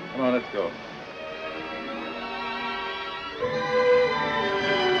 Come on, let's go.